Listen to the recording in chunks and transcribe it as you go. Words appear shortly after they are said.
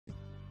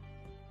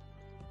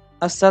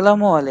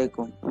Assalamu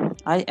alaikum.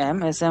 I am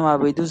SM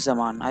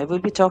Abiduzzaman. I will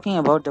be talking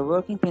about the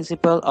working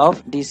principle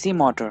of DC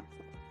motor.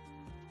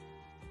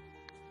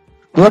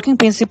 Working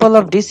principle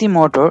of DC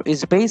motor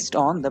is based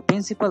on the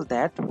principle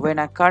that when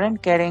a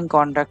current carrying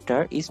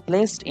conductor is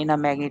placed in a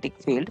magnetic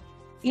field,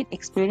 it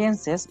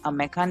experiences a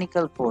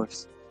mechanical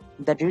force.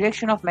 The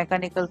direction of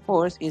mechanical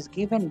force is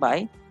given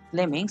by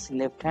Fleming's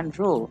left-hand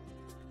rule.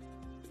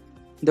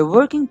 The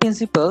working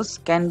principles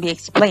can be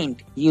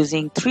explained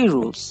using three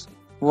rules.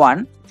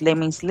 1.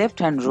 Fleming's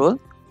left-hand rule.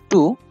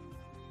 2.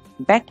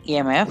 Back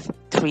EMF.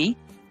 3.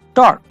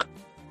 Torque.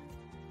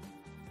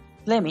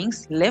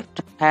 Fleming's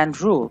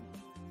left-hand rule.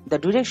 The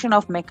direction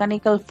of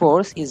mechanical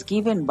force is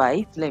given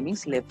by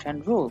Fleming's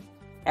left-hand rule.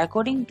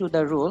 According to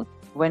the rule,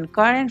 when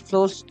current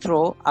flows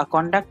through a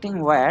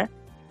conducting wire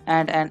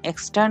and an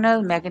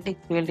external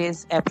magnetic field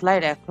is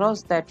applied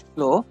across that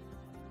flow,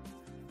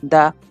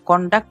 the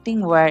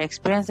conducting wire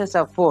experiences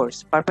a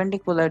force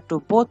perpendicular to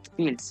both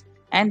fields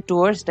and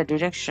towards the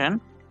direction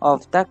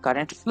of the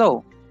current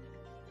flow.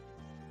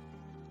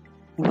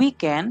 We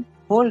can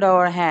hold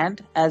our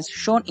hand as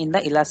shown in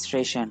the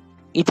illustration.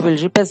 It will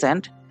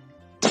represent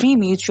three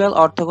mutual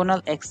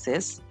orthogonal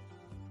axes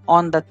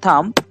on the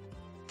thumb,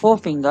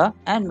 forefinger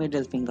and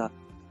middle finger.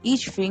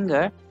 Each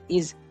finger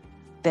is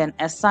then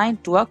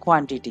assigned to a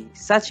quantity,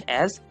 such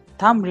as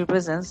thumb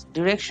represents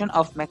direction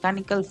of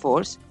mechanical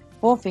force,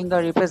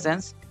 forefinger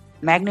represents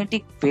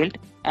magnetic field,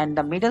 and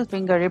the middle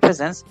finger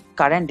represents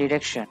current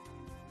direction.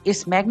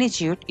 Its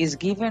magnitude is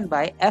given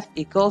by F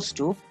equals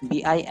to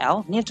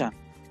BIL Newton,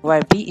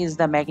 where B is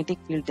the magnetic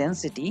field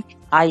density,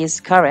 I is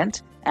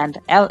current, and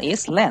L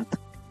is length.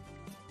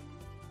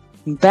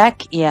 Back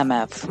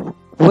EMF.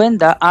 When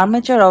the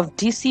armature of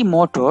DC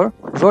motor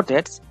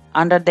rotates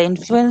under the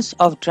influence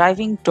of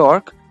driving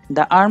torque,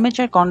 the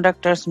armature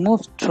conductors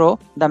move through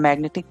the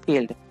magnetic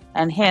field,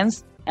 and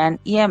hence an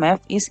EMF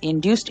is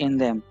induced in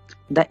them.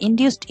 The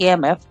induced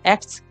EMF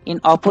acts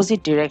in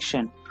opposite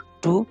direction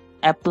to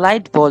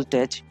applied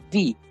voltage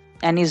V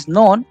and is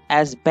known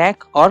as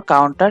back or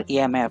counter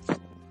EMF.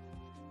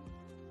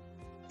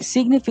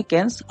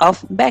 Significance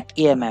of back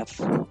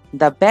EMF.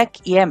 The back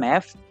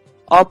EMF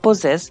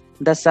opposes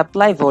the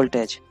supply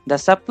voltage. The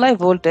supply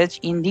voltage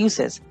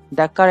induces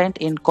the current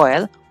in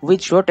coil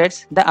which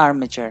rotates the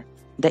armature.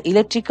 The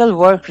electrical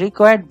work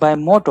required by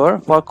motor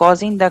for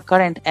causing the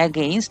current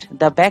against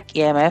the back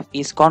EMF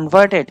is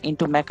converted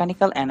into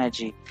mechanical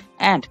energy,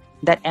 and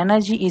that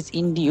energy is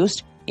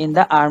induced in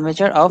the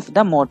armature of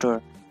the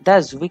motor.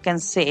 Thus, we can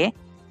say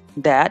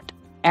that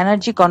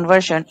energy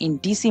conversion in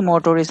DC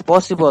motor is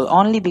possible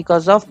only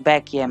because of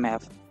back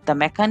EMF. The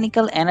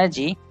mechanical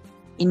energy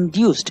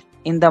induced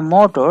in the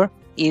motor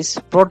is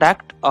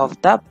product of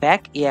the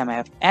back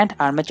EMF and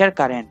armature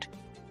current.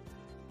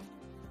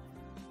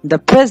 The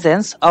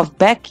presence of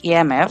back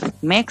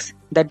EMF makes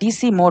the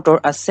DC motor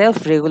a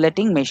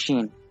self-regulating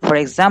machine. For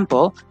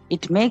example,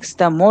 it makes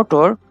the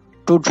motor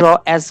to draw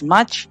as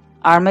much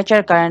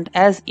armature current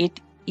as it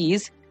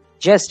is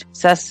just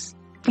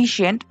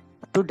sufficient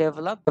to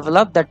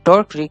develop the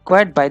torque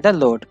required by the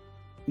load.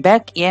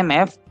 Back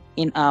EMF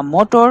in a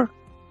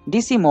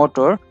DC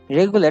motor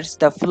regulates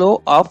the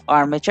flow of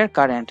armature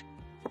current.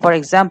 For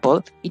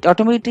example, it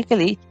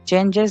automatically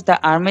changes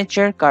the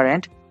armature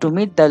current to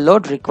meet the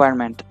load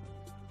requirement.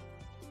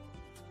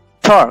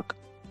 Torque.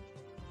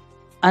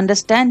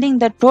 Understanding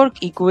the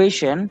torque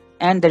equation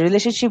and the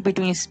relationship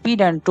between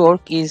speed and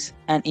torque is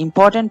an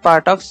important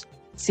part of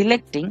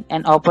selecting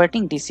and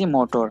operating DC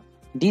motor.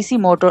 DC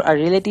motor are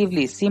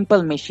relatively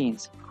simple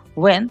machines.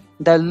 When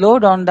the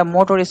load on the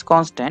motor is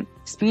constant,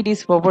 speed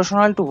is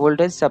proportional to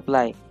voltage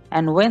supply,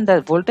 and when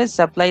the voltage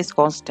supply is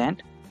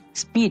constant,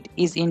 speed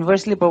is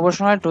inversely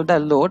proportional to the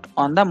load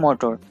on the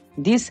motor.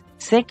 This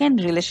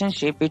second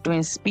relationship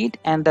between speed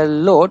and the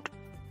load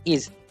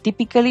is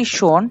typically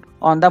shown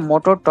on the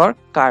motor torque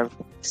curve,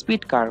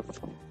 speed curve.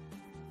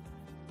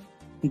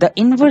 The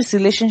inverse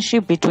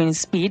relationship between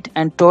speed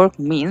and torque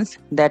means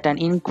that an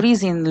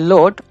increase in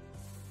load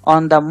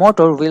on the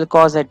motor will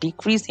cause a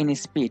decrease in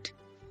speed.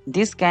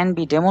 This can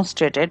be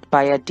demonstrated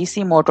by a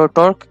DC motor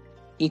torque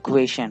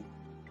equation.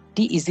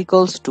 T is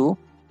equals to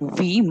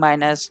V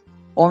minus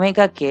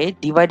omega k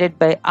divided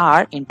by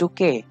R into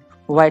K,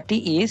 where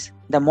T is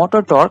the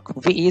motor torque,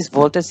 V is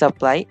voltage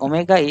supply,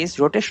 omega is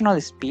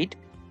rotational speed,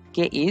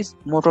 K is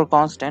motor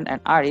constant, and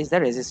R is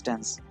the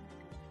resistance.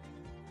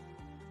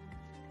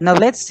 Now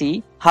let's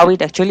see how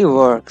it actually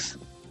works.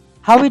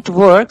 How it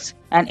works,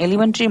 an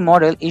elementary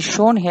model is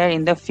shown here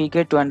in the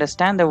figure to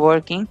understand the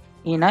working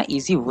in an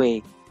easy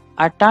way.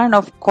 A turn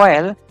of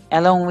coil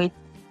along with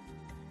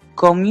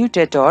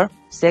commutator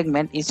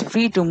segment is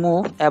free to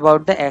move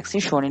about the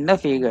axis shown in the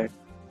figure.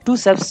 Two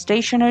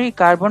substationary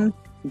carbon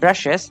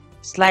brushes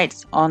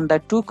slides on the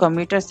two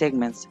commutator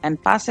segments and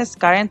passes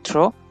current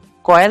through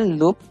coil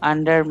loop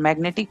under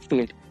magnetic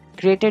field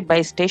created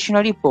by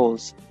stationary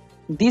poles.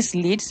 This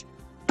leads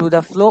to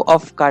the flow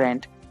of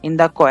current in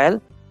the coil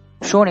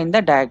shown in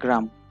the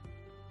diagram.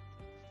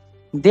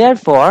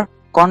 Therefore,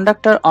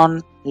 conductor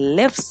on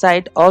left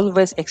side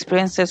always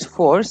experiences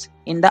force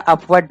in the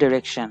upward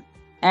direction.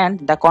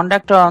 and the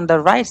conductor on the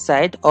right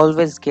side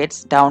always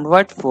gets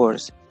downward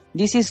force.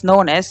 This is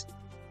known as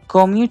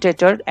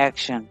commutator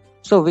action.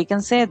 So we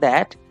can say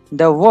that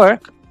the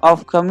work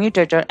of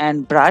commutator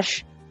and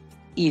brush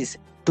is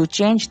to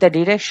change the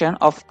direction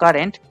of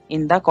current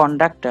in the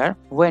conductor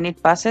when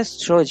it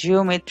passes through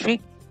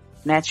geometric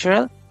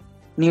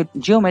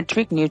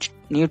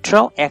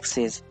neutral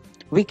axis.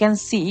 We can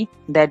see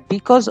that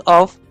because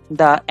of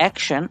the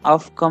action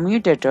of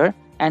commutator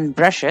and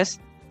brushes,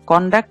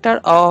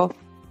 conductor of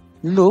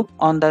loop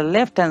on the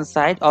left hand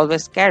side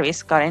always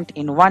carries current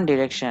in one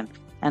direction,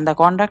 and the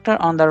conductor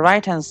on the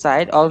right hand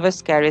side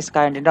always carries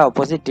current in the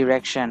opposite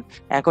direction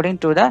according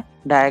to the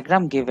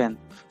diagram given.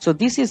 So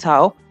this is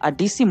how a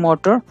DC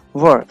motor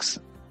works.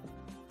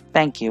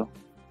 Thank you.